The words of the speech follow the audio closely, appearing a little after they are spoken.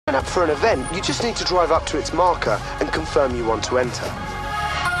up for an event, you just need to drive up to its marker and confirm you want to enter.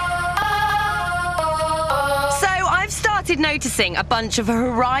 So I've started noticing a bunch of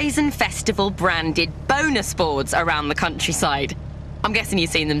Horizon Festival branded bonus boards around the countryside. I'm guessing you've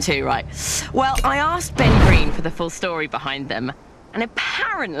seen them too, right? Well, I asked Ben Green for the full story behind them, and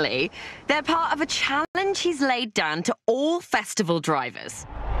apparently they're part of a challenge he's laid down to all festival drivers.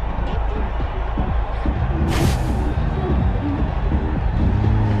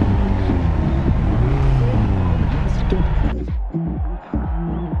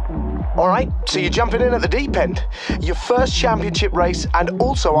 All right, so you're jumping in at the deep end. Your first championship race and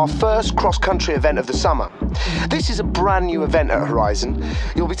also our first cross-country event of the summer. This is a brand new event at Horizon.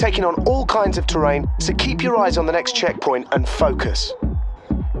 You'll be taking on all kinds of terrain, so keep your eyes on the next checkpoint and focus.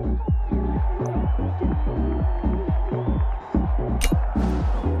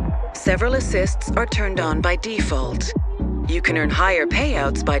 Several assists are turned on by default. You can earn higher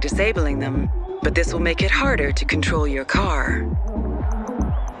payouts by disabling them, but this will make it harder to control your car.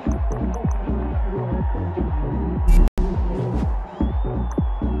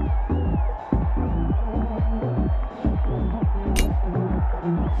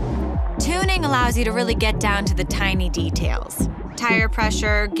 Tuning allows you to really get down to the tiny details. Tire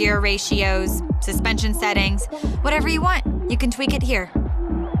pressure, gear ratios, suspension settings, whatever you want, you can tweak it here.